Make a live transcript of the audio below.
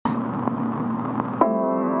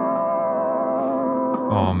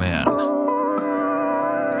Oh man.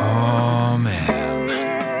 Oh man.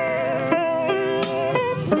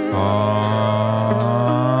 Oh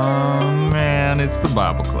man, it's the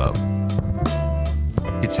Bible Club.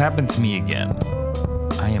 It's happened to me again.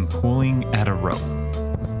 I am pulling at a rope,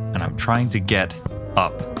 and I'm trying to get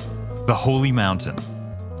up the holy mountain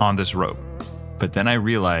on this rope. But then I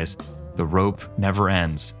realize the rope never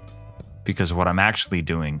ends, because what I'm actually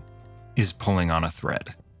doing is pulling on a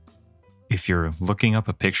thread. If you're looking up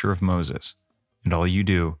a picture of Moses, and all you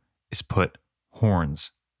do is put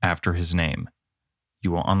horns after his name,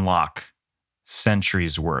 you will unlock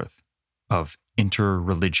centuries worth of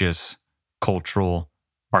interreligious, cultural,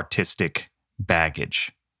 artistic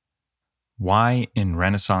baggage. Why in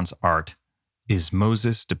Renaissance art is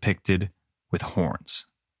Moses depicted with horns?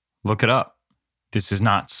 Look it up. This is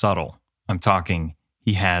not subtle. I'm talking,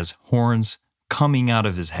 he has horns coming out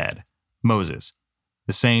of his head. Moses,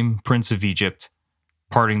 the same prince of Egypt,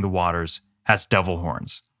 parting the waters, has devil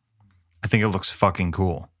horns. I think it looks fucking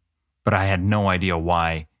cool, but I had no idea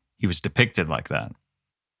why he was depicted like that.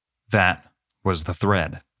 That was the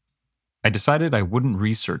thread. I decided I wouldn't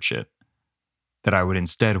research it, that I would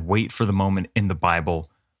instead wait for the moment in the Bible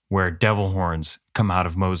where devil horns come out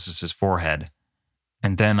of Moses' forehead,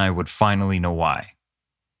 and then I would finally know why.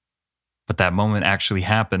 But that moment actually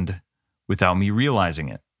happened without me realizing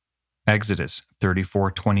it. Exodus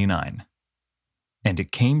 34:29. And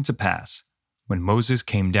it came to pass, when Moses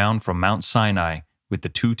came down from Mount Sinai with the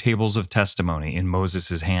 2 tables of testimony in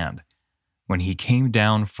Moses' hand, when he came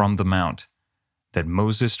down from the mount, that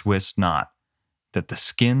Moses wist not that the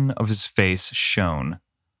skin of his face shone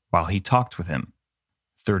while he talked with him.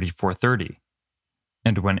 34:30.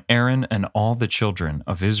 And when Aaron and all the children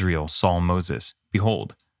of Israel saw Moses,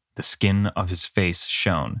 behold, the skin of his face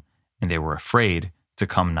shone, and they were afraid to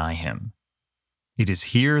come nigh him. It is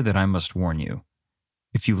here that I must warn you.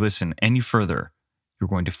 If you listen any further, you're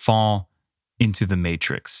going to fall into the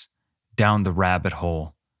matrix, down the rabbit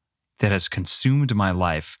hole that has consumed my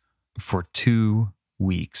life for 2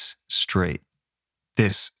 weeks straight.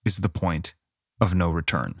 This is the point of no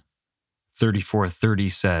return.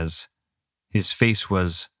 34:30 says, his face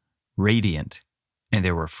was radiant, and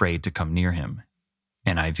they were afraid to come near him.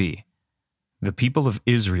 NIV. The people of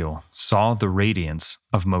Israel saw the radiance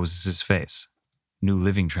of Moses' face. New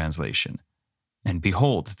Living Translation. And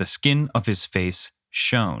behold, the skin of his face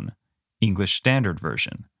shone. English Standard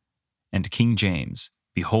Version. And King James.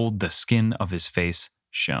 Behold, the skin of his face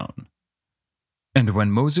shone. And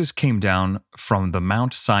when Moses came down from the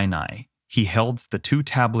Mount Sinai, he held the 2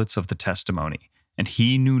 tablets of the testimony, and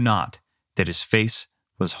he knew not that his face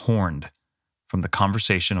was horned from the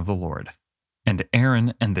conversation of the Lord. And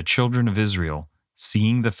Aaron and the children of Israel,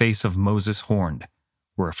 seeing the face of Moses horned,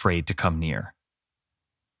 were afraid to come near.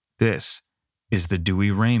 This is the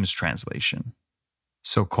Douay-Rheims translation,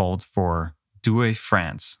 so called for Douai,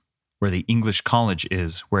 France, where the English College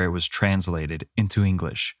is where it was translated into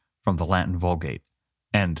English from the Latin Vulgate,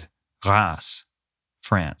 and Reims,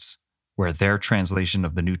 France, where their translation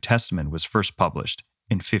of the New Testament was first published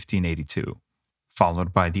in 1582,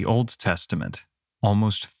 followed by the Old Testament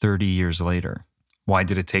almost 30 years later. Why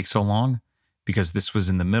did it take so long? Because this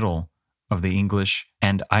was in the middle of the English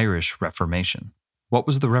and Irish Reformation. What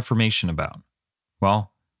was the Reformation about?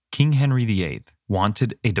 Well, King Henry VIII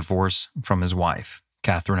wanted a divorce from his wife,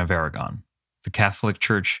 Catherine of Aragon. The Catholic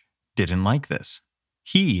Church didn't like this.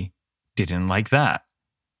 He didn't like that.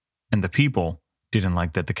 And the people didn't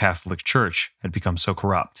like that the Catholic Church had become so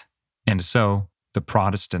corrupt. And so, the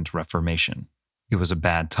Protestant Reformation. It was a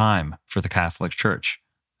bad time for the Catholic Church.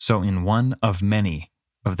 So in one of many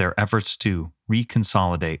of their efforts to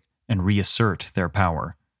reconsolidate and reassert their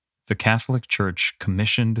power, the Catholic Church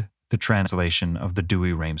commissioned the translation of the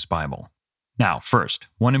Douay-Rheims Bible. Now, first,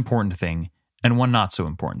 one important thing and one not so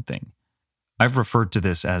important thing. I've referred to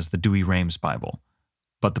this as the Douay-Rheims Bible,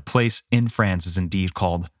 but the place in France is indeed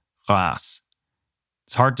called Reims.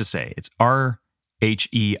 It's hard to say. It's Rheims.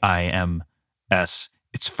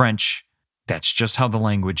 It's French. That's just how the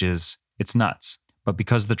language is. It's nuts. But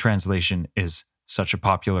because the translation is such a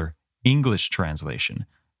popular English translation,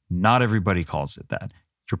 not everybody calls it that.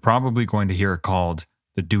 You're probably going to hear it called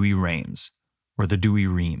the Douay-Rheims or the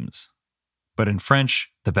Douay-Rheims. But in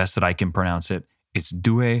French, the best that I can pronounce it, it's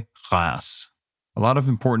Douay-Rheims. A lot of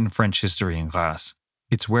important French history in Reims.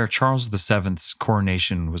 It's where Charles VII's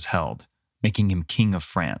coronation was held, making him King of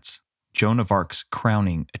France. Joan of Arc's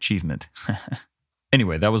crowning achievement.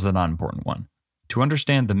 Anyway, that was the non-important one. To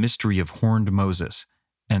understand the mystery of horned Moses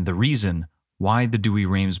and the reason why the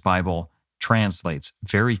Douay-Rheims Bible translates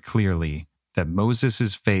very clearly that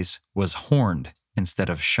Moses' face was horned instead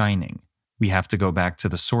of shining, we have to go back to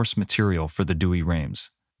the source material for the Douay Rheims.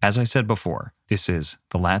 As I said before, this is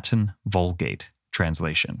the Latin Vulgate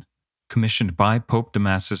translation, commissioned by Pope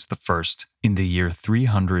Damasus I in the year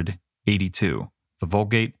 382. The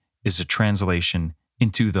Vulgate is a translation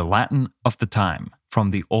into the Latin of the time from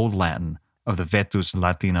the Old Latin of the Vetus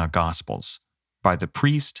Latina Gospels by the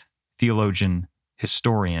priest, theologian,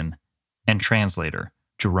 historian, and translator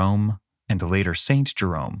Jerome, and later Saint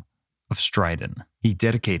Jerome of Stridon. He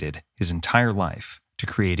dedicated his entire life to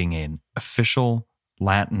creating an official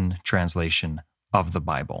Latin translation of the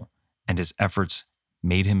Bible, and his efforts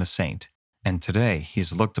made him a saint. And today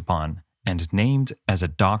he's looked upon and named as a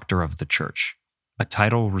doctor of the Church, a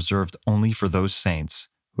title reserved only for those saints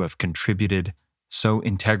who have contributed so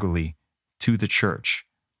integrally to the Church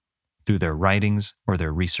through their writings or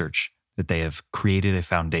their research that they have created a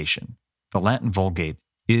foundation. The Latin Vulgate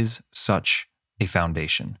is such a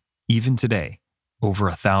foundation. Even today, over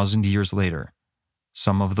 1,000 years later,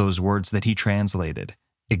 some of those words that he translated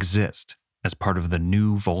exist as part of the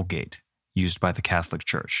new Vulgate used by the Catholic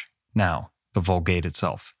Church. Now, the Vulgate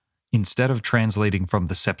itself. Instead of translating from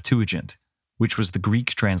the Septuagint, which was the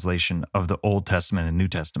Greek translation of the Old Testament and New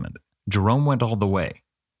Testament, Jerome went all the way.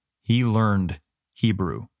 He learned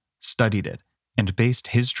Hebrew, studied it, and based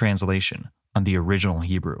his translation on the original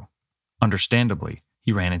Hebrew. Understandably,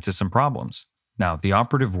 he ran into some problems. Now, the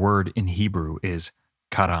operative word in Hebrew is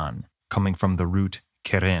karan, coming from the root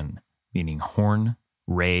keren, meaning horn,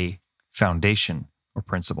 ray, foundation, or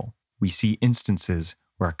principle. We see instances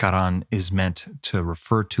where karan is meant to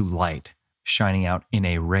refer to light shining out in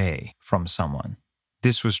a ray from someone.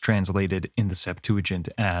 This was translated in the Septuagint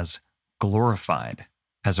as glorified,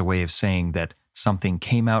 as a way of saying that something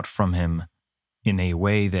came out from him in a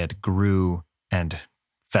way that grew and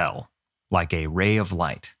fell, like a ray of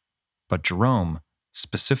light. But Jerome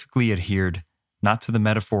specifically adhered not to the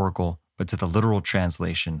metaphorical, but to the literal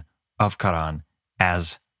translation of karan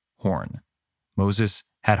as horn. Moses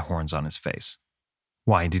had horns on his face.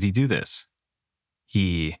 Why did he do this?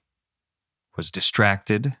 He was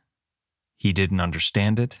distracted. He didn't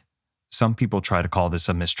understand it. Some people try to call this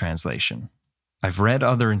a mistranslation. I've read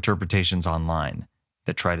other interpretations online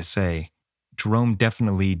that try to say Jerome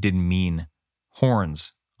definitely didn't mean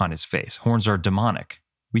horns on his face. Horns are demonic.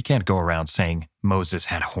 We can't go around saying Moses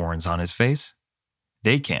had horns on his face.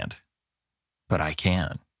 They can't. But I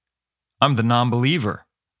can. I'm the non-believer.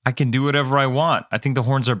 I can do whatever I want. I think the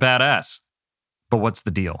horns are badass. But what's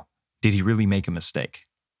the deal? Did he really make a mistake?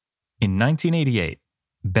 In 1988,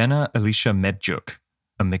 Bena Elisha Medjuk,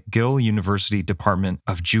 a McGill University Department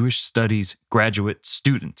of Jewish Studies graduate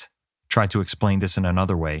student, tried to explain this in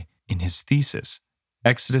another way in his thesis,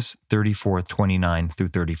 Exodus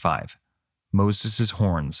 34:29-35, Moses'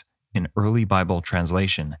 Horns in Early Bible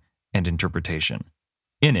Translation and Interpretation.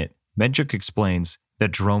 In it, Medjuk explains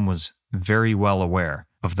that Jerome was very well aware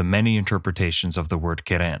of the many interpretations of the word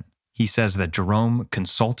keren. He says that Jerome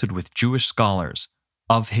consulted with Jewish scholars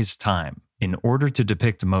of his time in order to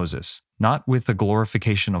depict Moses, not with a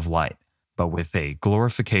glorification of light, but with a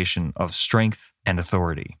glorification of strength and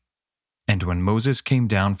authority. And when Moses came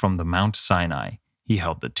down from the Mount Sinai, he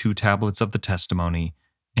held the 2 tablets of the testimony,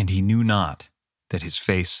 and he knew not that his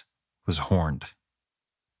face was horned.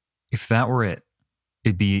 If that were it,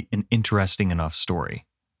 it'd be an interesting enough story.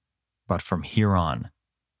 But from here on,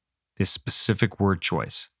 this specific word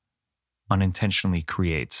choice unintentionally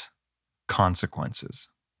creates consequences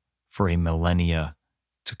for a millennia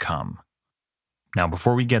to come. Now,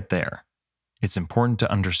 before we get there, it's important to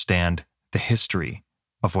understand the history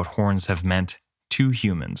of what horns have meant to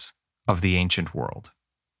humans of the ancient world.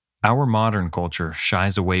 Our modern culture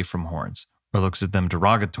shies away from horns or looks at them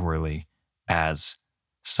derogatorily as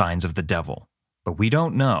signs of the devil. But we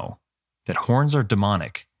don't know that horns are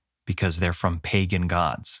demonic because they're from pagan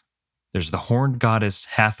gods. There's the horned goddess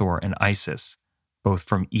Hathor and Isis, both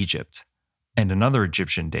from Egypt, and another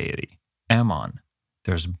Egyptian deity, Ammon.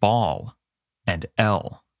 There's Baal and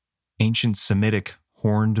El, ancient Semitic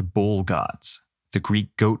horned bull gods. The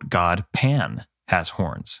Greek goat god Pan has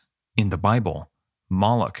horns. In the Bible,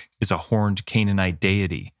 Moloch is a horned Canaanite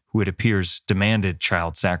deity who, it appears, demanded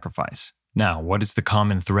child sacrifice. Now, what is the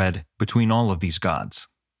common thread between all of these gods?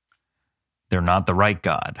 They're not the right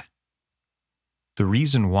God. The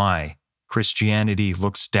reason why Christianity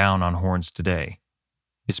looks down on horns today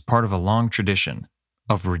is part of a long tradition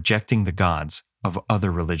of rejecting the gods of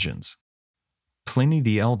other religions. Pliny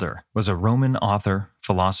the Elder was a Roman author,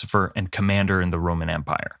 philosopher, and commander in the Roman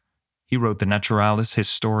Empire. He wrote the Naturalis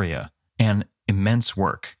Historia, an immense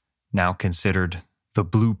work, now considered the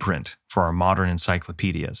blueprint for our modern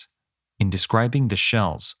encyclopedias. In describing the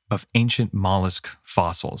shells of ancient mollusk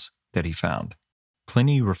fossils, that he found.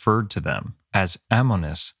 Pliny referred to them as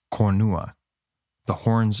Ammonis cornua, the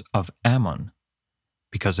horns of Ammon,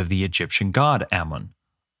 because of the Egyptian god Ammon,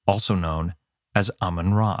 also known as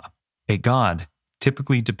Amun-Ra, a god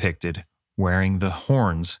typically depicted wearing the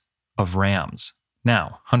horns of rams.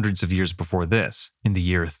 Now, hundreds of years before this, in the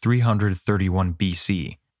year 331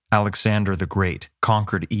 BC, Alexander the Great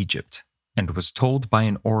conquered Egypt and was told by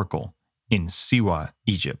an oracle in Siwa,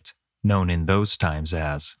 Egypt, known in those times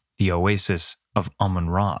as the Oasis of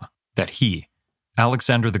Amun-Ra, that he,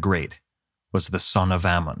 Alexander the Great, was the son of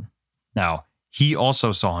Ammon. Now, he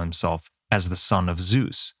also saw himself as the son of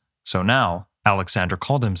Zeus, so now Alexander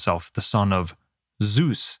called himself the son of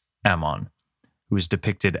Zeus Ammon, who is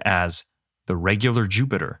depicted as the regular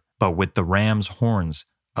Jupiter, but with the ram's horns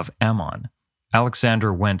of Ammon.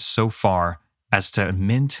 Alexander went so far as to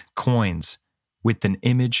mint coins with an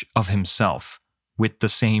image of himself with the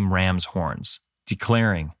same ram's horns,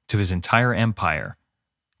 declaring to his entire empire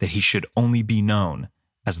that he should only be known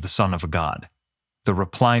as the son of a god. The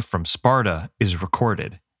reply from Sparta is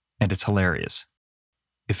recorded, and it's hilarious.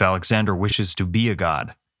 If Alexander wishes to be a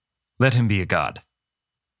god, let him be a god.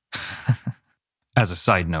 As a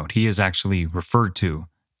side note, he is actually referred to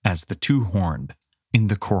as the two-horned in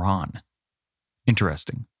the Quran.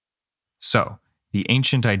 Interesting. So, the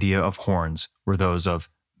ancient idea of horns were those of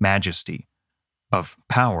majesty, of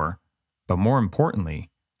power, but more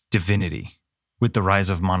importantly, divinity. With the rise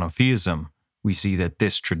of monotheism, we see that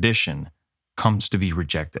this tradition comes to be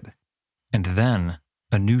rejected. And then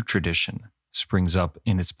a new tradition springs up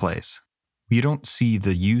in its place. We don't see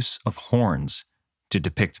the use of horns to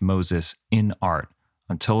depict Moses in art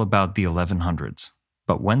until about the 1100s.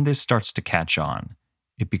 But when this starts to catch on,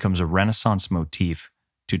 it becomes a Renaissance motif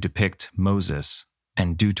to depict Moses,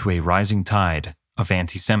 and due to a rising tide of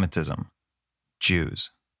anti-Semitism,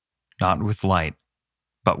 Jews, not with light,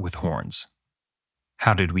 but with horns.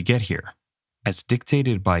 How did we get here? As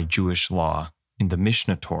dictated by Jewish law in the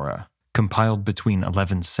Mishnah Torah, compiled between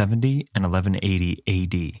 1170 and 1180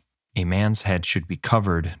 AD, a man's head should be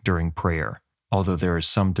covered during prayer, although there is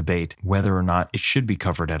some debate whether or not it should be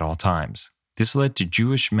covered at all times. This led to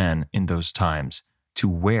Jewish men in those times to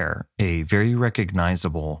wear a very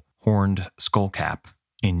recognizable horned skull cap,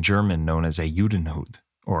 in German known as a Judenhut,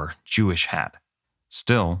 or Jewish hat.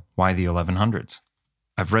 Still, why the 1100s?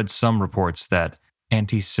 I've read some reports that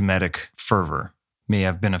anti-Semitic fervor may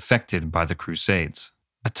have been affected by the Crusades,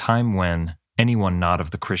 a time when anyone not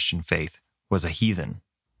of the Christian faith was a heathen.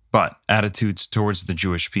 But attitudes towards the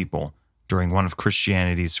Jewish people during one of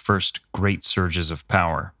Christianity's first great surges of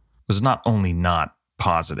power was not only not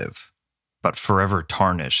positive, but forever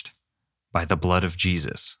tarnished by the blood of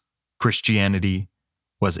Jesus. Christianity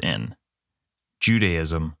was in.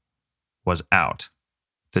 Judaism was out.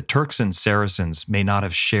 The Turks and Saracens may not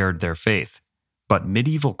have shared their faith, but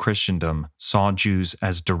medieval Christendom saw Jews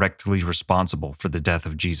as directly responsible for the death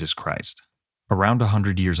of Jesus Christ. Around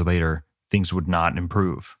 100 years later, things would not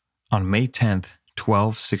improve. On May 10th,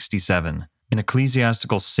 1267, an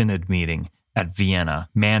ecclesiastical synod meeting at Vienna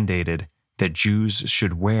mandated that Jews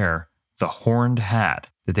should wear the horned hat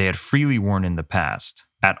that they had freely worn in the past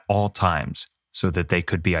at all times so that they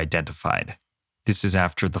could be identified. This is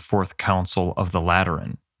after the Fourth Council of the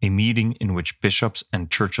Lateran, a meeting in which bishops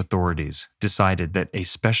and church authorities decided that a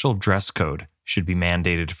special dress code should be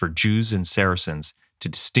mandated for Jews and Saracens to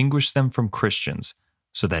distinguish them from Christians,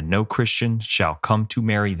 so that no Christian shall come to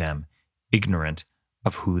marry them ignorant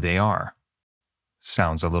of who they are.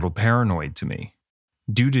 Sounds a little paranoid to me.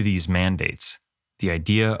 Due to these mandates, the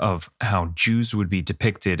idea of how Jews would be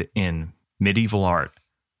depicted in medieval art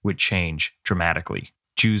would change dramatically.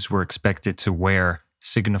 Jews were expected to wear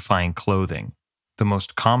signifying clothing. The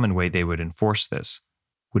most common way they would enforce this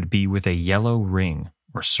would be with a yellow ring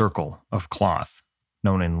or circle of cloth,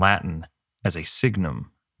 known in Latin as a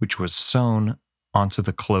signum, which was sewn onto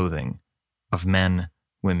the clothing of men,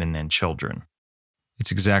 women, and children.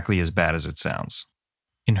 It's exactly as bad as it sounds.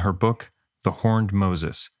 In her book, The Horned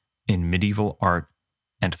Moses in Medieval Art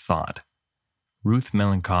and Thought, Ruth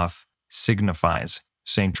Mellenkoff signifies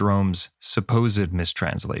St. Jerome's supposed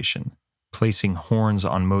mistranslation, placing horns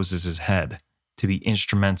on Moses' head to be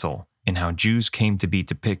instrumental in how Jews came to be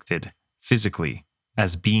depicted physically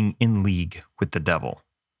as being in league with the devil.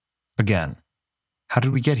 Again, how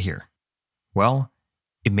did we get here? Well,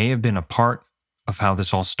 it may have been a part of how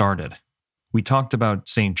this all started. We talked about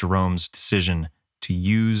St. Jerome's decision to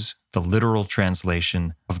use the literal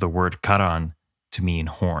translation of the word karan to mean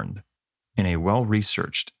horned in a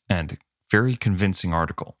well-researched and very convincing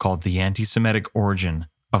article called The Anti-Semitic Origin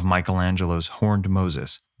of Michelangelo's Horned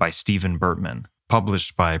Moses by Stephen Bertman,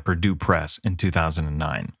 published by Purdue Press in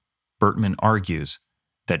 2009. Bertman argues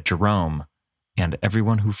that Jerome, and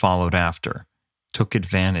everyone who followed after, took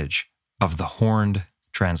advantage of the horned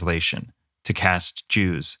translation to cast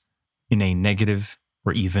Jews in a negative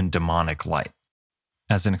or even demonic light.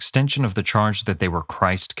 As an extension of the charge that they were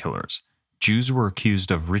Christ killers, Jews were accused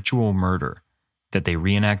of ritual murder, that they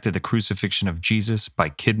reenacted the crucifixion of Jesus by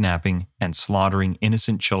kidnapping and slaughtering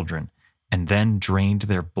innocent children, and then drained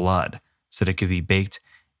their blood so that it could be baked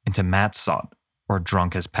into matzot or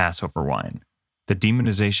drunk as Passover wine. The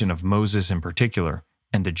demonization of Moses in particular,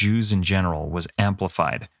 and the Jews in general, was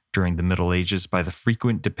amplified during the Middle Ages by the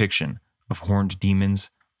frequent depiction of horned demons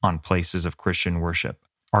on places of Christian worship.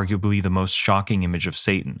 Arguably the most shocking image of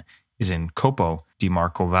Satan is in Copo di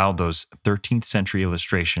Marcovaldo's 13th century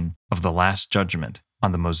illustration of the Last Judgment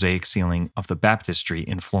on the mosaic ceiling of the baptistry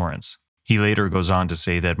in Florence. He later goes on to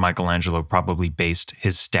say that Michelangelo probably based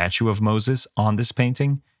his statue of Moses on this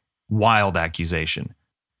painting. Wild accusation.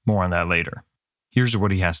 More on that later. Here's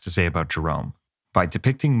what he has to say about Jerome. By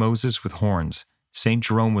depicting Moses with horns, St.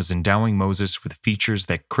 Jerome was endowing Moses with features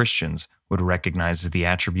that Christians would recognize as the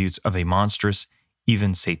attributes of a monstrous,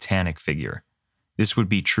 even satanic figure. This would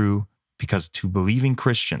be true because to believing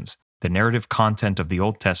Christians, the narrative content of the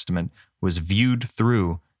Old Testament was viewed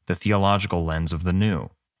through the theological lens of the New.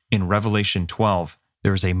 In Revelation 12,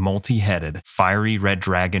 there is a multi-headed, fiery red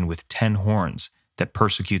dragon with 10 horns that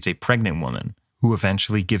persecutes a pregnant woman who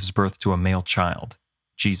eventually gives birth to a male child,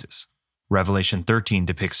 Jesus. Revelation 13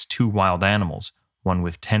 depicts 2 wild animals, one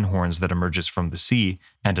with 10 horns that emerges from the sea,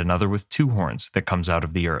 and another with 2 horns that comes out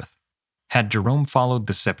of the earth. Had Jerome followed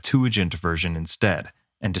the Septuagint version instead,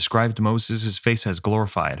 and described Moses' face as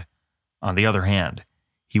glorified, on the other hand,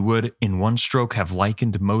 he would in one stroke have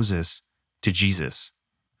likened Moses to Jesus.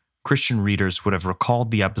 Christian readers would have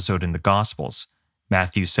recalled the episode in the Gospels,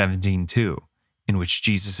 Matthew 17:2, in which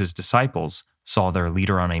Jesus' disciples saw their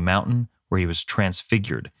leader on a mountain where he was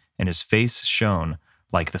transfigured and his face shone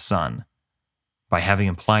like the sun. By having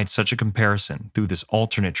implied such a comparison through this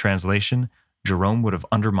alternate translation, Jerome would have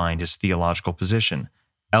undermined his theological position,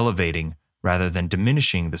 elevating rather than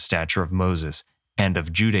diminishing the stature of Moses and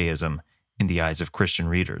of Judaism in the eyes of Christian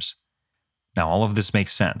readers. Now, all of this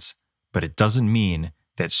makes sense, but it doesn't mean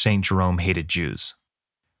that St. Jerome hated Jews.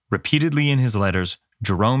 Repeatedly in his letters,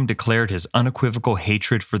 Jerome declared his unequivocal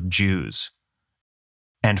hatred for Jews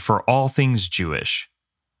and for all things Jewish,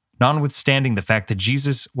 notwithstanding the fact that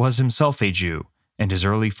Jesus was himself a Jew and his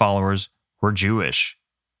early followers were Jewish.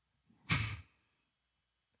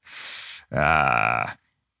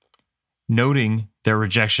 Noting their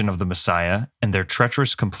rejection of the Messiah and their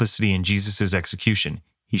treacherous complicity in Jesus' execution,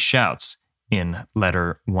 he shouts in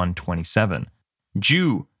letter 127,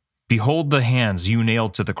 "Jew, behold the hands you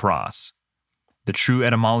nailed to the cross." The true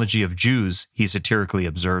etymology of Jews, he satirically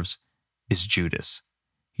observes, is Judas.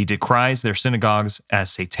 He decries their synagogues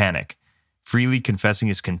as satanic, freely confessing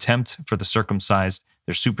his contempt for the circumcised,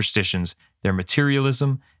 their superstitions, their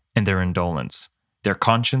materialism, and their indolence. Their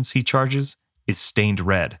conscience, he charges, is stained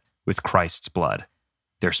red with Christ's blood.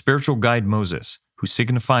 Their spiritual guide Moses, who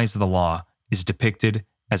signifies the law, is depicted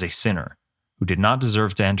as a sinner who did not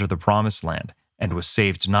deserve to enter the promised land and was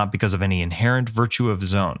saved not because of any inherent virtue of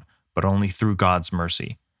his own, but only through God's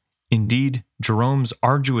mercy. Indeed, Jerome's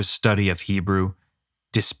arduous study of Hebrew,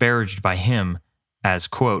 disparaged by him as,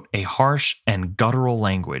 quote, a harsh and guttural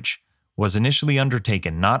language, was initially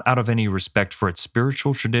undertaken not out of any respect for its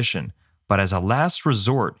spiritual tradition, but as a last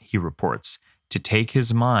resort, he reports, to take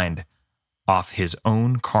his mind off his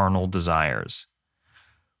own carnal desires.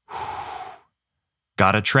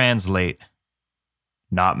 Gotta translate,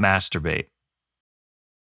 not masturbate.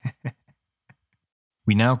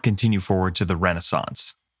 We now continue forward to the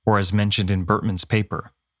Renaissance, or as mentioned in Bertman's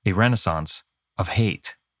paper, a Renaissance of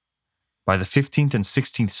hate. By the 15th and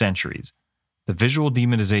 16th centuries, the visual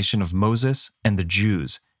demonization of Moses and the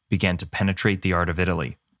Jews began to penetrate the art of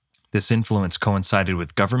Italy. This influence coincided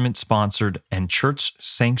with government-sponsored and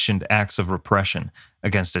church-sanctioned acts of repression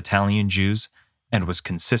against Italian Jews and was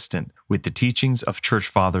consistent with the teachings of church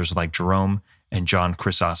fathers like Jerome and John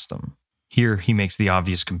Chrysostom. Here he makes the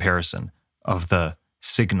obvious comparison of the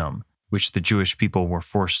signum, which the Jewish people were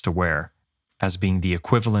forced to wear, as being the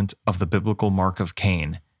equivalent of the biblical mark of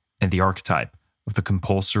Cain and the archetype of the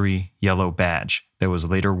compulsory yellow badge that was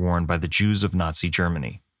later worn by the Jews of Nazi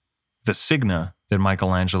Germany. The signa that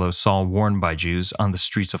Michelangelo saw worn by Jews on the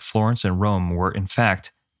streets of Florence and Rome were in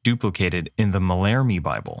fact duplicated in the Mallarmé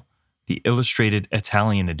Bible, the illustrated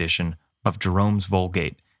Italian edition of Jerome's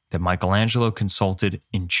Vulgate that Michelangelo consulted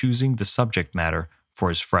in choosing the subject matter for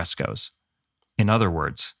his frescoes. In other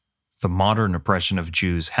words, the modern oppression of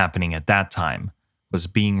Jews happening at that time was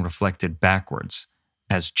being reflected backwards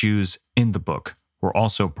as Jews in the book were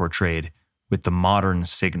also portrayed with the modern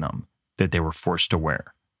signum that they were forced to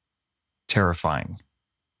wear. Terrifying.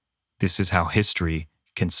 This is how history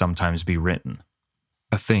can sometimes be written.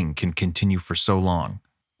 A thing can continue for so long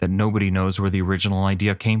that nobody knows where the original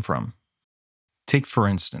idea came from. Take, for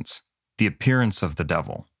instance, the appearance of the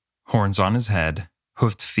devil. Horns on his head,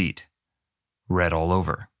 hoofed feet, red all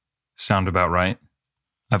over. Sound about right?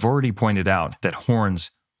 I've already pointed out that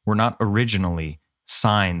horns were not originally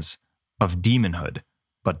signs of demonhood,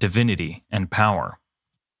 but divinity and power.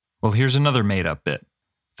 Well, here's another made-up bit.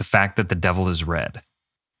 The fact that the devil is red.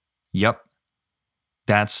 Yup,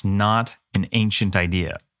 that's not an ancient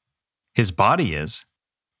idea. His body is.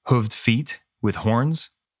 Hooved feet with horns?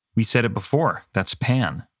 We said it before, that's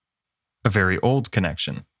Pan. A very old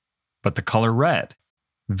connection. But the color red,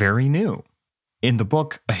 very new. In the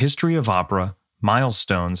book A History of Opera,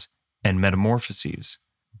 Milestones, and Metamorphoses,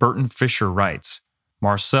 Burton Fisher writes,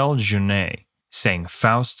 Marcel Genet sang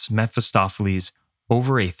Faust's Mephistopheles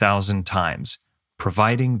over 1,000 times,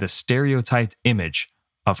 providing the stereotyped image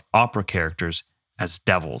of opera characters as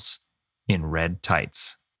devils in red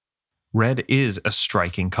tights. Red is a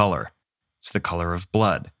striking color. It's the color of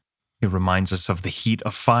blood. It reminds us of the heat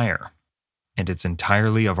of fire, and it's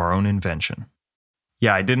entirely of our own invention.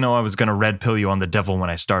 Yeah, I didn't know I was going to red pill you on the devil when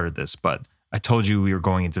I started this, but I told you we were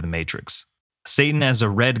going into the Matrix. Satan as a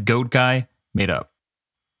red goat guy, made up.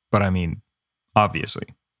 But I mean, obviously.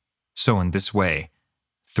 So in this way,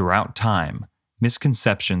 throughout time,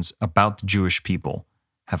 misconceptions about the Jewish people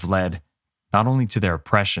have led not only to their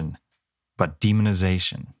oppression, but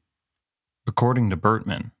demonization. According to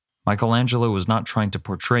Bertman, Michelangelo was not trying to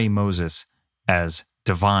portray Moses as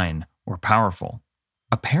divine or powerful.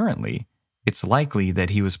 Apparently, it's likely that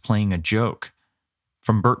he was playing a joke.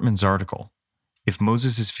 From Bertman's article, if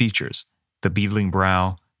Moses' features, the beetling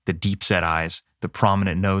brow, the deep-set eyes, the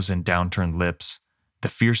prominent nose and downturned lips, the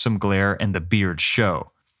fearsome glare, and the beard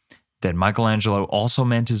show, then Michelangelo also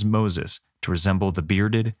meant his Moses to resemble the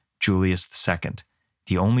bearded Julius II,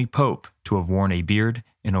 the only pope to have worn a beard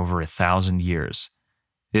in over 1,000 years.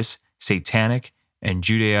 This satanic and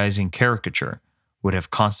Judaizing caricature would have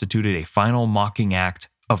constituted a final mocking act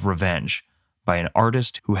of revenge by an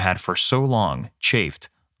artist who had for so long chafed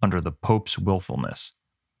under the Pope's willfulness.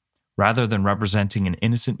 Rather than representing an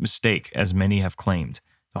innocent mistake, as many have claimed,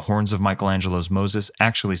 the horns of Michelangelo's Moses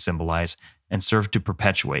actually symbolize and serve to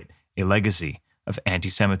perpetuate a legacy of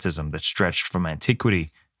anti-Semitism that stretched from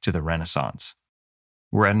antiquity to the Renaissance.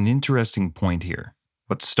 We're at an interesting point here.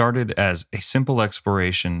 What started as a simple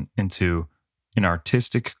exploration into an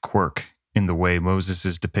artistic quirk in the way Moses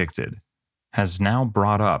is depicted has now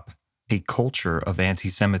brought up a culture of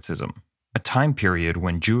anti-Semitism, a time period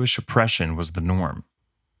when Jewish oppression was the norm.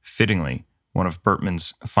 Fittingly, one of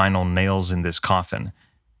Bertman's final nails in this coffin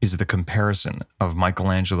is the comparison of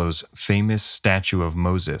Michelangelo's famous statue of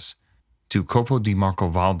Moses to Corpo di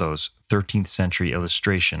Marcovaldo's 13th century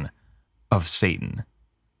illustration of Satan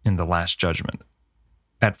in The Last Judgment.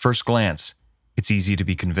 At first glance, it's easy to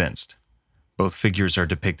be convinced. Both figures are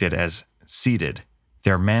depicted as seated.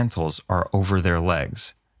 Their mantles are over their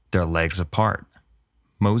legs apart.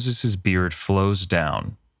 Moses' beard flows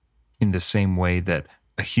down in the same way that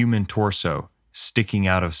a human torso sticking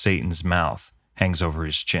out of Satan's mouth hangs over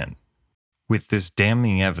his chin. With this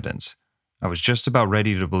damning evidence, I was just about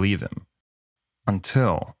ready to believe him,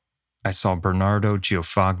 until I saw Bernardo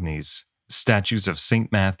Giovanni's statues of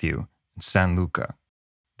St. Matthew and San Luca.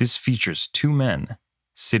 This features two men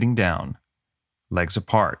sitting down, legs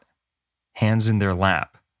apart, hands in their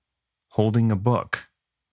lap, holding a book.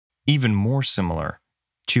 Even more similar,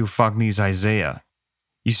 Giovanni's Isaiah.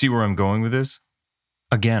 You see where I'm going with this?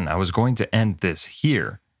 Again, I was going to end this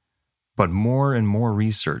here, but more and more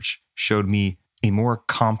research showed me a more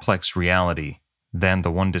complex reality than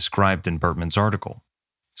the one described in Bertman's article.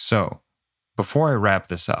 So, before I wrap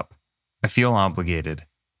this up, I feel obligated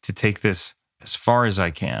to take this as far as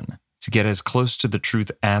I can, to get as close to the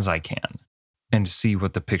truth as I can, and see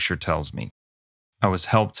what the picture tells me. I was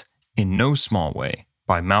helped in no small way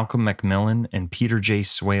by Malcolm Macmillan and Peter J.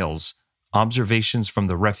 Swale's Observations from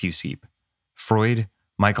the Refuse Heap, Freud,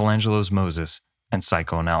 Michelangelo's Moses, and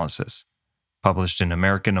Psychoanalysis, published in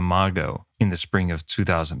American Imago in the spring of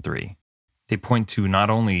 2003. They point to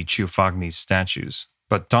not only Giovanni's statues,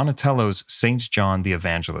 but Donatello's Saint John the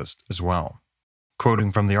Evangelist as well.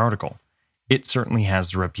 Quoting from the article, it certainly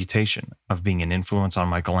has the reputation of being an influence on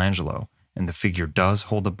Michelangelo, and the figure does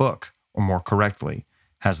hold a book, or more correctly,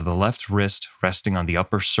 has the left wrist resting on the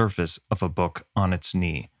upper surface of a book on its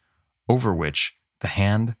knee, over which the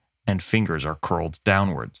hand and fingers are curled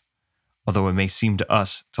downward. Although it may seem to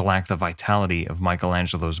us to lack the vitality of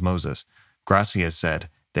Michelangelo's Moses, Gracia said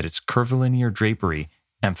that its curvilinear drapery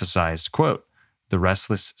emphasized, quote, the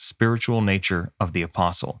restless spiritual nature of the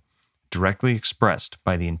apostle, directly expressed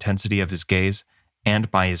by the intensity of his gaze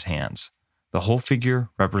and by his hands. The whole figure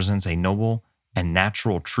represents a noble and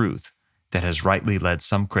natural truth that has rightly led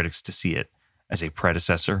some critics to see it as a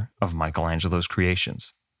predecessor of Michelangelo's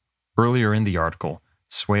creations. Earlier in the article,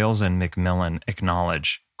 Swales and Macmillan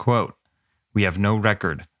acknowledge, quote, we have no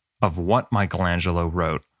record of what Michelangelo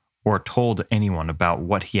wrote or told anyone about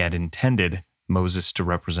what he had intended Moses to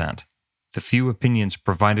represent. The few opinions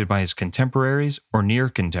provided by his contemporaries or near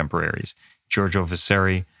contemporaries, Giorgio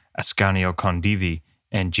Vasari, Ascanio Condivi,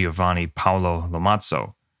 and Giovanni Paolo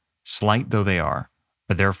Lomazzo, slight though they are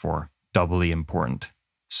therefore doubly important.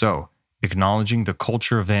 So, acknowledging the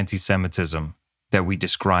culture of anti-Semitism that we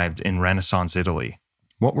described in Renaissance Italy,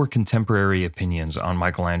 what were contemporary opinions on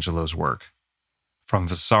Michelangelo's work? From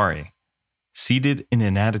Vasari, seated in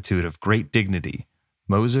an attitude of great dignity,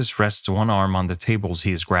 Moses rests one arm on the tables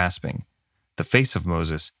he is grasping. The face of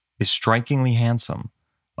Moses is strikingly handsome,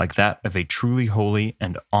 like that of a truly holy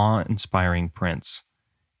and awe-inspiring prince.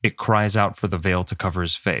 It cries out for the veil to cover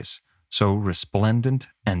his face, so resplendent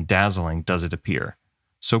and dazzling does it appear.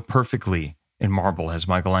 So perfectly in marble has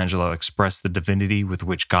Michelangelo expressed the divinity with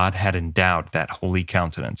which God had endowed that holy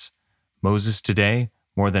countenance. Moses today,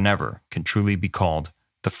 more than ever, can truly be called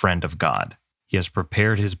the friend of God. He has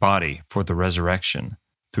prepared his body for the resurrection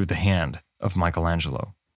through the hand of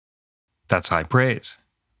Michelangelo. That's high praise,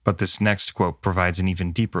 but this next quote provides an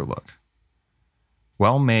even deeper look.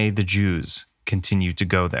 Well may the Jews continue to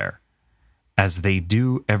go there, as they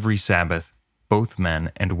do every Sabbath, both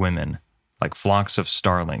men and women, like flocks of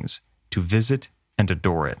starlings, to visit and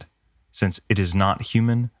adore it, since it is not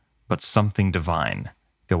human, but something divine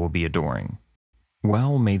they will be adoring.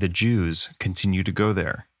 Well may the Jews continue to go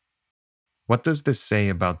there. What does this say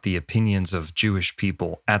about the opinions of Jewish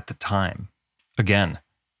people at the time? Again,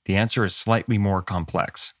 the answer is slightly more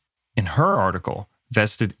complex. In her article,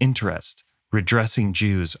 Vested Interest, Redressing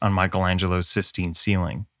Jews on Michelangelo's Sistine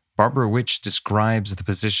Ceiling, Barbara Witch describes the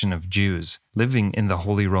position of Jews living in the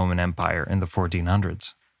Holy Roman Empire in the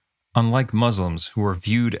 1400s. Unlike Muslims who were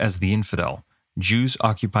viewed as the infidel, Jews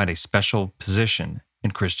occupied a special position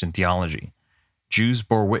in Christian theology. Jews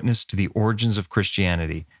bore witness to the origins of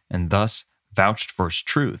Christianity and thus vouched for its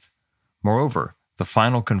truth. Moreover, the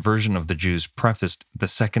final conversion of the Jews prefaced the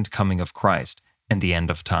second coming of Christ and the end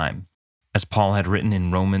of time. As Paul had written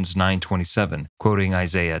in Romans 9:27, quoting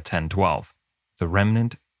Isaiah 10:12, "The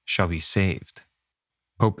remnant shall be saved."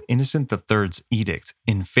 Pope Innocent III's edict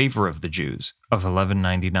in favor of the Jews of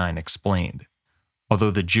 1199 explained,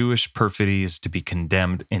 "Although the Jewish perfidy is to be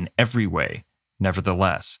condemned in every way,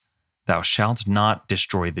 nevertheless, thou shalt not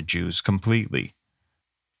destroy the Jews completely."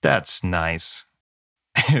 That's nice.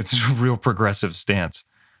 It's a real progressive stance.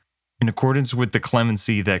 In accordance with the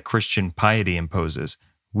clemency that Christian piety imposes,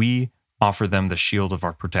 we offer them the shield of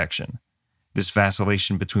our protection. This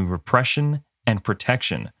vacillation between repression and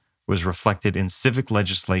protection was reflected in civic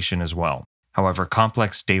legislation as well. However,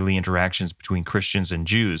 complex daily interactions between Christians and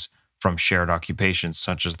Jews, from shared occupations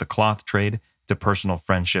such as the cloth trade to personal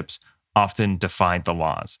friendships, often defied the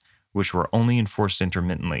laws, which were only enforced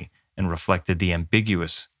intermittently and reflected the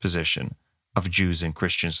ambiguous position of Jews in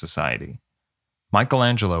Christian society.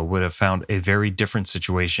 Michelangelo would have found a very different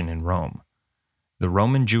situation in Rome. The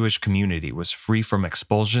Roman Jewish community was free from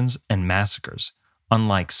expulsions and massacres,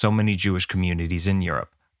 unlike so many Jewish communities in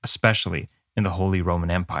Europe, especially in the Holy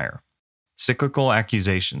Roman Empire. Cyclical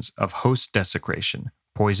accusations of host desecration,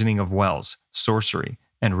 poisoning of wells, sorcery,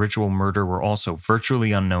 and ritual murder were also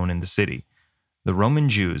virtually unknown in the city. The Roman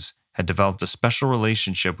Jews had developed a special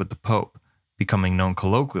relationship with the Pope, becoming known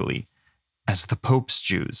colloquially as the Pope's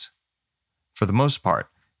Jews. For the most part,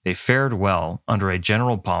 they fared well under a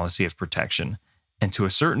general policy of protection, and to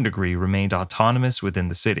a certain degree remained autonomous within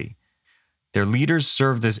the city. Their leaders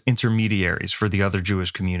served as intermediaries for the other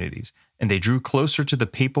Jewish communities, and they drew closer to the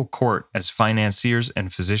papal court as financiers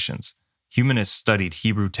and physicians. Humanists studied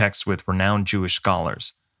Hebrew texts with renowned Jewish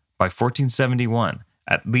scholars. By 1471,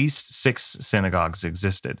 at least 6 synagogues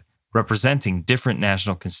existed, representing different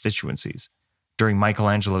national constituencies. During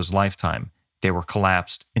Michelangelo's lifetime, they were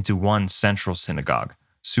collapsed into one central synagogue,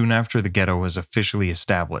 soon after the ghetto was officially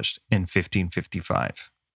established in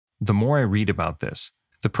 1555. The more I read about this,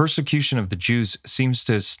 the persecution of the Jews seems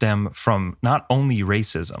to stem from not only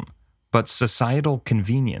racism, but societal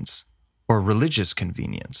convenience or religious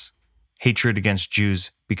convenience. Hatred against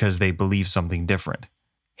Jews because they believe something different.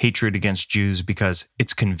 Hatred against Jews because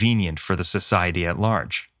it's convenient for the society at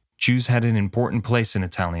large. Jews had an important place in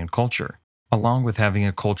Italian culture, along with having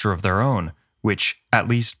a culture of their own, which, at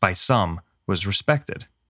least by some, was respected.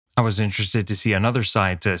 I was interested to see another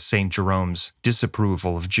side to St. Jerome's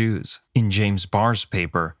disapproval of Jews in James Barr's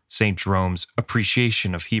paper, St. Jerome's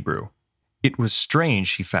Appreciation of Hebrew. It was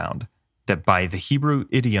strange, he found, that by the Hebrew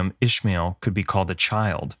idiom Ishmael could be called a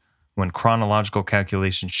child, when chronological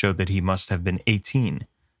calculations showed that he must have been 18.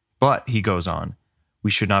 But, he goes on,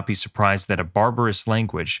 we should not be surprised that a barbarous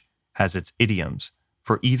language has its idioms,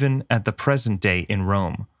 for even at the present day in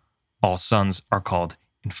Rome, all sons are called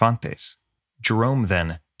infantes. Jerome,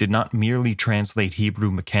 then, did not merely translate Hebrew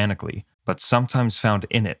mechanically, but sometimes found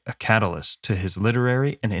in it a catalyst to his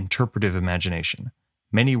literary and interpretive imagination.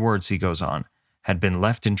 Many words, he goes on, had been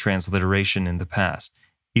left in transliteration in the past,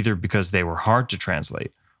 either because they were hard to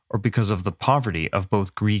translate, or because of the poverty of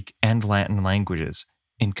both Greek and Latin languages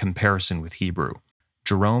in comparison with Hebrew.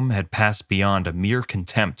 Jerome had passed beyond a mere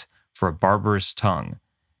contempt for a barbarous tongue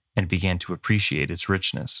and began to appreciate its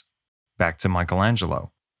richness. Back to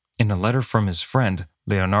Michelangelo. In a letter from his friend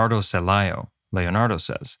Leonardo Celaio, Leonardo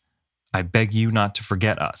says, I beg you not to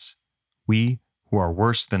forget us, we who are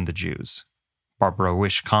worse than the Jews. Barbara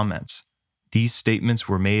Wish comments, these statements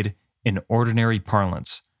were made in ordinary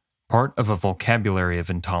parlance, part of a vocabulary of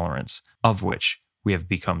intolerance, of which we have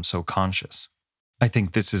become so conscious. I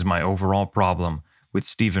think this is my overall problem with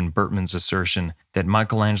Stephen Bertman's assertion that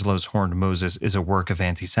Michelangelo's Horned Moses is a work of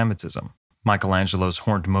anti-Semitism. Michelangelo's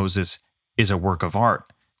Horned Moses is a work of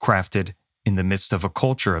art, crafted in the midst of a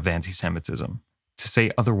culture of anti-Semitism. To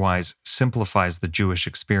say otherwise simplifies the Jewish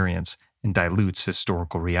experience and dilutes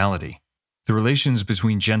historical reality. The relations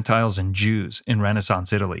between Gentiles and Jews in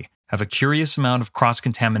Renaissance Italy have a curious amount of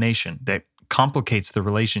cross-contamination that complicates the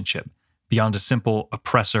relationship beyond a simple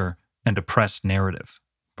oppressor and oppressed narrative.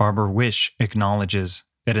 Barbara Wish acknowledges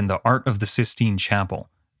that in the art of the Sistine Chapel,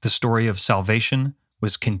 the story of salvation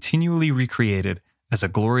was continually recreated as a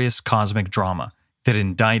glorious cosmic drama that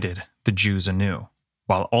indicted the Jews anew,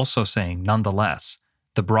 while also saying, nonetheless,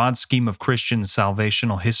 the broad scheme of Christian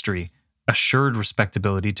salvational history assured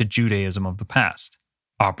respectability to Judaism of the past.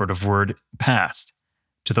 Operative word, past.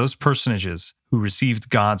 To those personages who received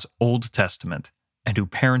God's Old Testament and who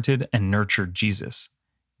parented and nurtured Jesus.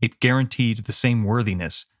 It guaranteed the same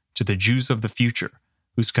worthiness to the Jews of the future,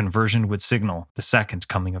 whose conversion would signal the second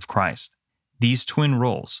coming of Christ. These twin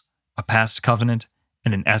roles, a past covenant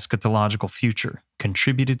and an eschatological future,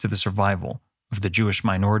 contributed to the survival of the Jewish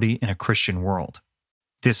minority in a Christian world.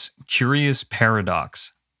 This curious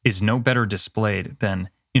paradox is no better displayed than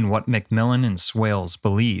in what Macmillan and Swales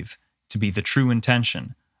believe to be the true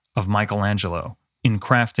intention of Michelangelo in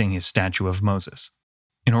crafting his statue of Moses.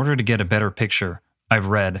 In order to get a better picture, I've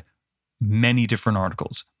read many different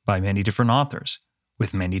articles by many different authors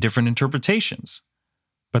with many different interpretations.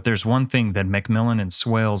 But there's one thing that Macmillan and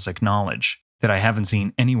Swales acknowledge that I haven't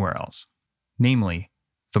seen anywhere else, namely,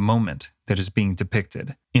 the moment that is being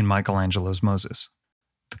depicted in Michelangelo's Moses.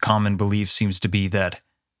 The common belief seems to be that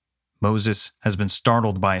Moses has been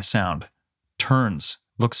startled by a sound, turns,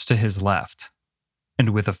 looks to his left,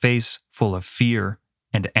 and with a face full of fear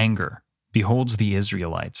and anger, beholds the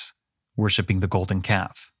Israelites worshipping the golden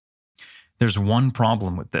calf. There's one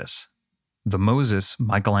problem with this. The Moses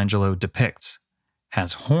Michelangelo depicts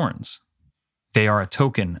has horns. They are a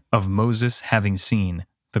token of Moses having seen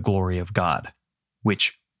the glory of God,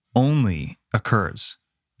 which only occurs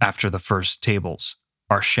after the first tables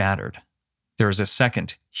are shattered. There is a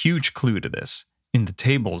second huge clue to this in the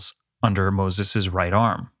tables under Moses' right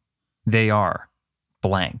arm. They are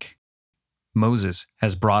blank. Moses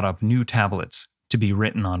has brought up new tablets to be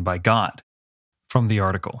written on by God. From the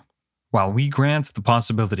article, while we grant the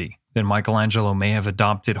possibility that Michelangelo may have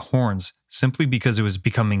adopted horns simply because it was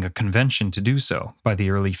becoming a convention to do so by the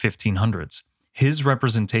early 1500s, his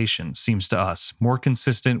representation seems to us more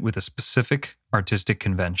consistent with a specific artistic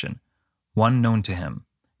convention, one known to him,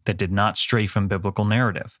 that did not stray from biblical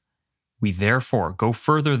narrative. We therefore go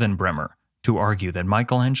further than Bremer to argue that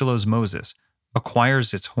Michelangelo's Moses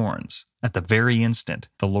acquires its horns at the very instant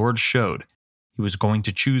the Lord showed he was going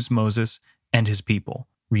to choose Moses and his people,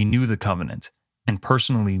 renew the covenant, and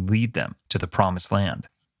personally lead them to the promised land.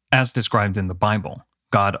 As described in the Bible,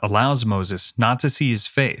 God allows Moses not to see his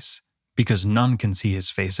face because none can see his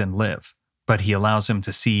face and live, but he allows him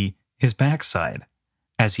to see his backside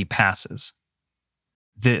as he passes.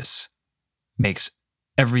 This makes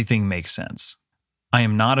everything make sense. I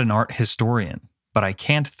am not an art historian, but I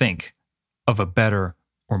can't think of a better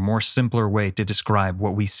or more simpler way to describe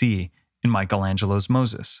what we see in Michelangelo's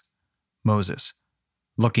Moses. Moses,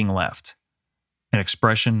 looking left, an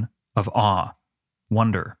expression of awe,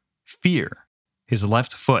 wonder, fear. His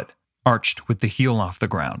left foot arched with the heel off the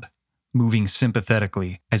ground, moving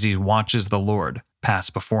sympathetically as he watches the Lord pass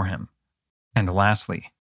before him. And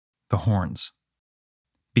lastly, the horns.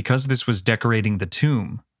 Because this was decorating the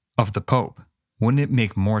tomb of the Pope, wouldn't it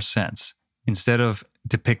make more sense, instead of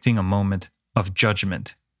depicting a moment of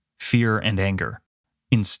judgment, fear, and anger,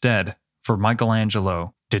 instead for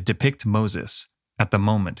Michelangelo to depict Moses at the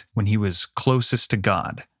moment when he was closest to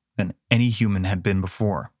God than any human had been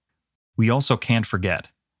before? We also can't forget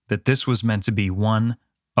that this was meant to be one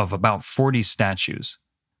of about 40 statues,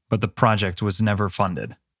 but the project was never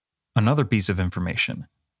funded. Another piece of information: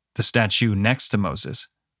 the statue next to Moses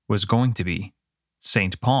was going to be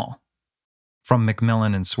St. Paul. From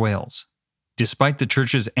Macmillan and Swales. Despite the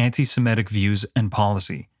church's anti-Semitic views and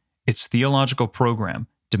policy, its theological program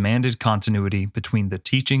demanded continuity between the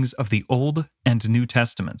teachings of the Old and New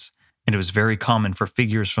Testaments, and it was very common for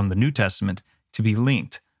figures from the New Testament to be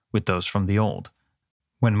linked with those from the Old.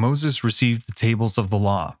 When Moses received the tables of the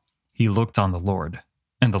law, he looked on the Lord,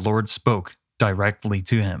 and the Lord spoke directly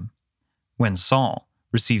to him. When Saul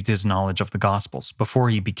received his knowledge of the Gospels before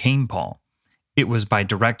he became Paul, it was by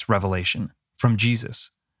direct revelation from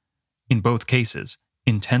Jesus. In both cases,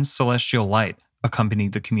 intense celestial light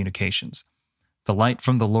accompanied the communications. The light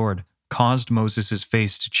from the Lord caused Moses'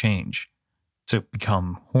 face to change, to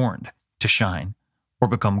become horned, to shine, or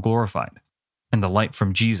become glorified, and the light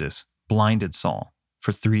from Jesus blinded Saul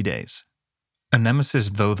for 3 days. A nemesis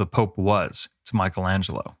though the Pope was to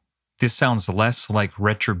Michelangelo, this sounds less like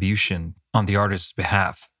retribution on the artist's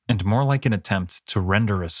behalf and more like an attempt to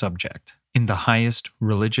render a subject in the highest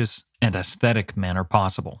religious and aesthetic manner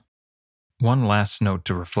possible. One last note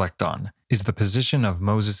to reflect on is the position of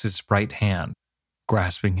Moses' right hand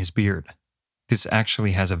grasping his beard. This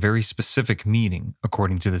actually has a very specific meaning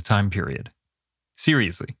according to the time period.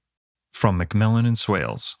 Seriously. From Macmillan and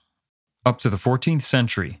Swales. Up to the 14th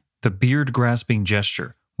century, the beard-grasping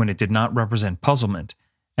gesture, when it did not represent puzzlement,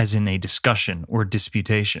 as in a discussion or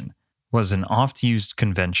disputation, was an oft-used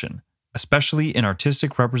convention, especially in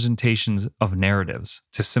artistic representations of narratives,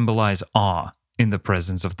 to symbolize awe in the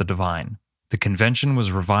presence of the divine. The convention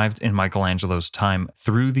was revived in Michelangelo's time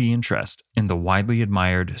through the interest in the widely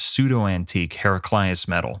admired pseudo-antique Heraclius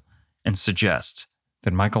medal, and suggests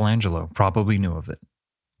that Michelangelo probably knew of it.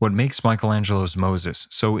 What makes Michelangelo's Moses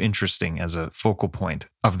so interesting as a focal point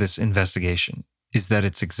of this investigation is that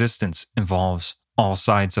its existence involves all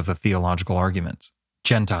sides of the theological argument: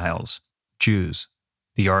 Gentiles, Jews,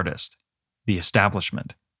 the artist, the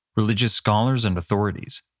establishment, religious scholars and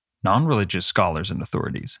authorities, non-religious scholars and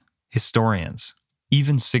authorities, historians.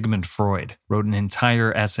 Even Sigmund Freud wrote an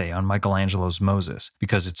entire essay on Michelangelo's Moses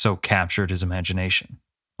because it so captured his imagination.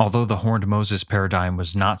 Although the horned Moses paradigm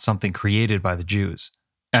was not something created by the Jews,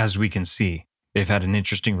 as we can see, they've had an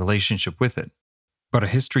interesting relationship with it. But a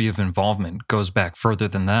history of involvement goes back further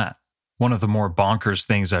than that. One of the more bonkers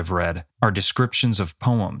things I've read are descriptions of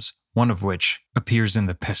poems, one of which appears in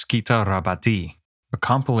the Pesquita Rabbati, a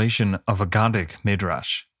compilation of Aggadic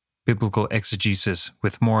midrash, biblical exegesis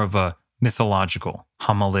with more of a mythological,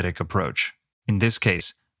 homiletic approach. In this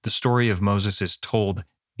case, the story of Moses is told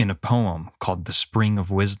in a poem called The Spring of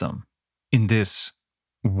Wisdom. In this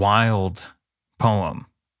wild poem,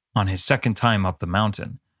 on his second time up the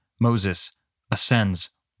mountain, Moses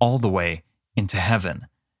ascends all the way into heaven,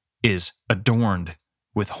 is adorned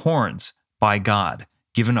with horns by God,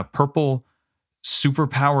 given a purple,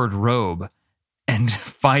 superpowered robe, and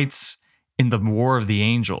fights in the War of the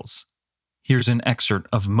Angels. Here's an excerpt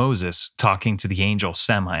of Moses talking to the angel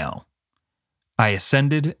Samael. I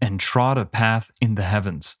ascended and trod a path in the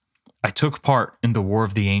heavens. I took part in the War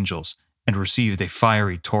of the Angels and received a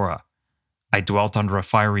fiery Torah. I dwelt under a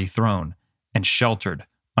fiery throne and sheltered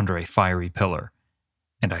under a fiery pillar.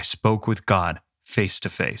 And I spoke with God face to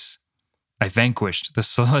face. I vanquished the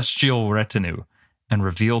celestial retinue and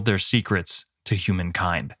revealed their secrets to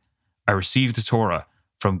humankind. I received the Torah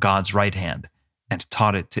from God's right hand and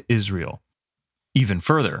taught it to Israel. Even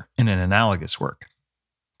further, in an analogous work.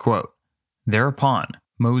 Quote, thereupon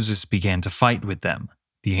Moses began to fight with them,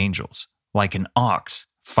 the angels, like an ox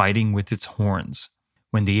fighting with its horns.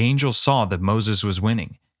 When the angels saw that Moses was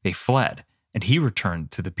winning, they fled, and he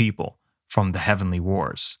returned to the people from the heavenly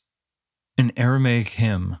wars. An Aramaic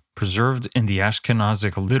hymn preserved in the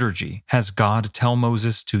Ashkenazic liturgy has God tell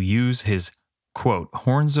Moses to use his, quote,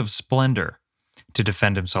 horns of splendor to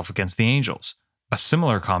defend himself against the angels. A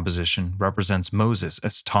similar composition represents Moses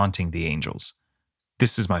as taunting the angels.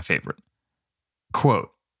 This is my favorite.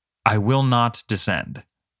 Quote, I will not descend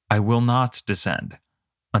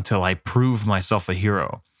until I prove myself a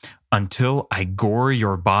hero, until I gore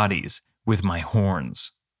your bodies with my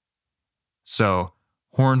horns. So,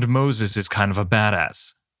 Horned Moses is kind of a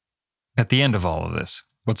badass. At the end of all of this,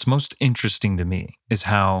 what's most interesting to me is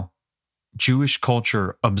how Jewish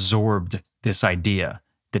culture absorbed this idea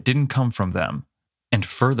that didn't come from them and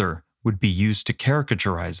further would be used to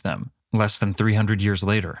caricaturize them less than 300 years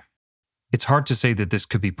later. It's hard to say that this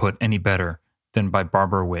could be put any better than by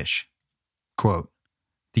Barbara Wish. Quote,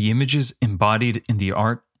 "The images embodied in the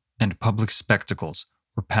art and public spectacles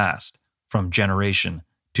were passed from generation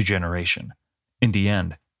to generation. In the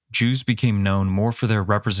end, Jews became known more for their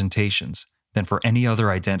representations than for any other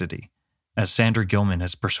identity, as Sandra Gilman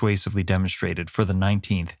has persuasively demonstrated for the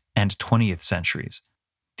 19th and 20th centuries.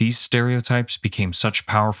 These stereotypes became such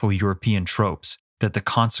powerful European tropes that the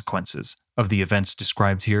consequences of the events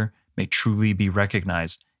described here may truly be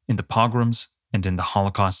recognized in the pogroms and in the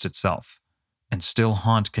Holocaust itself, and still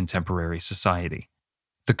haunt contemporary society.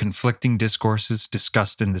 The conflicting discourses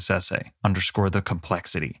discussed in this essay underscore the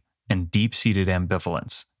complexity and deep-seated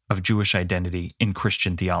ambivalence of Jewish identity in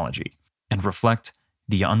Christian theology, and reflect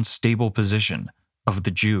the unstable position of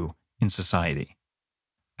the Jew in society.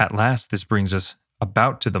 At last, this brings us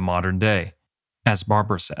about to the modern day, as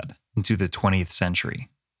Barbara said, into the 20th century.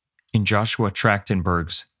 In Joshua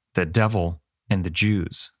Trachtenberg's The Devil and the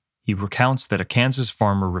Jews, he recounts that a Kansas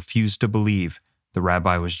farmer refused to believe the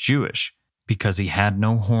rabbi was Jewish because he had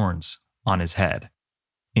no horns on his head.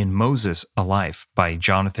 In Moses, A Life by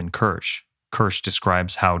Jonathan Kirsch, Kirsch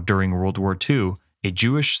describes how during World War II, a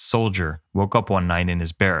Jewish soldier woke up one night in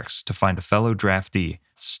his barracks to find a fellow draftee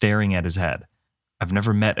staring at his head. "I've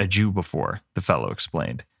never met a Jew before," the fellow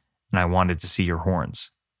explained, "and I wanted to see your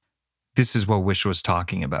horns." This is what Wish was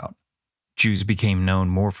talking about. Jews became known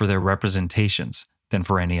more for their representations than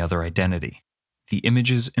for any other identity. The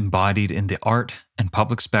images embodied in the art and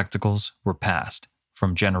public spectacles were passed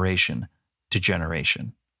from generation to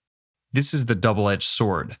generation. This is the double-edged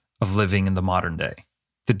sword of living in the modern day.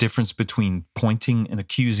 The difference between pointing an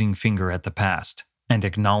accusing finger at the past and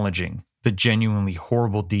acknowledging the genuinely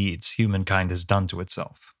horrible deeds humankind has done to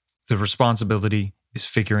itself. The responsibility is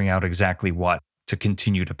figuring out exactly what to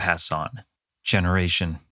continue to pass on,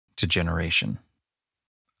 generation to generation.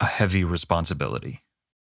 A heavy responsibility.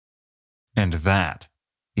 And that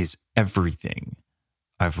is everything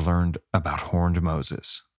I've learned about Horned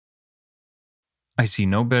Moses. I see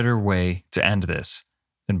no better way to end this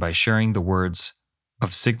than by sharing the words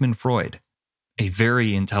of Sigmund Freud, a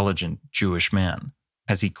very intelligent Jewish man,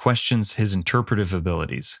 as he questions his interpretive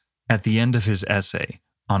abilities at the end of his essay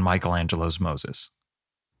on Michelangelo's Moses.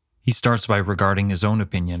 He starts by regarding his own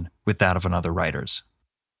opinion with that of another writer's.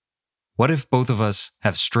 What if both of us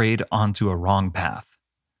have strayed onto a wrong path?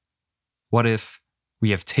 What if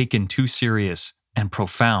we have taken too serious and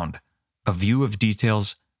profound a view of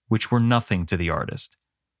details which were nothing to the artist,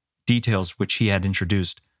 details which he had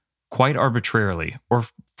introduced quite arbitrarily or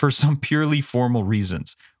for some purely formal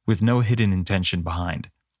reasons with no hidden intention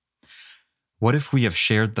behind? What if we have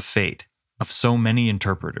shared the fate of so many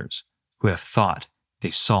interpreters who have thought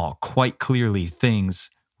they saw quite clearly things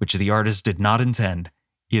which the artist did not intend,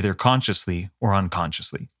 either consciously or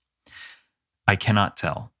unconsciously? I cannot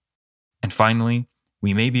tell. And finally,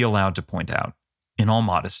 we may be allowed to point out, in all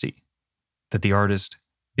modesty, that the artist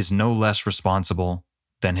is no less responsible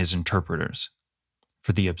than his interpreters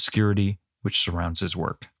for the obscurity which surrounds his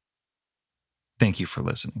work. Thank you for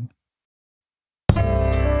listening.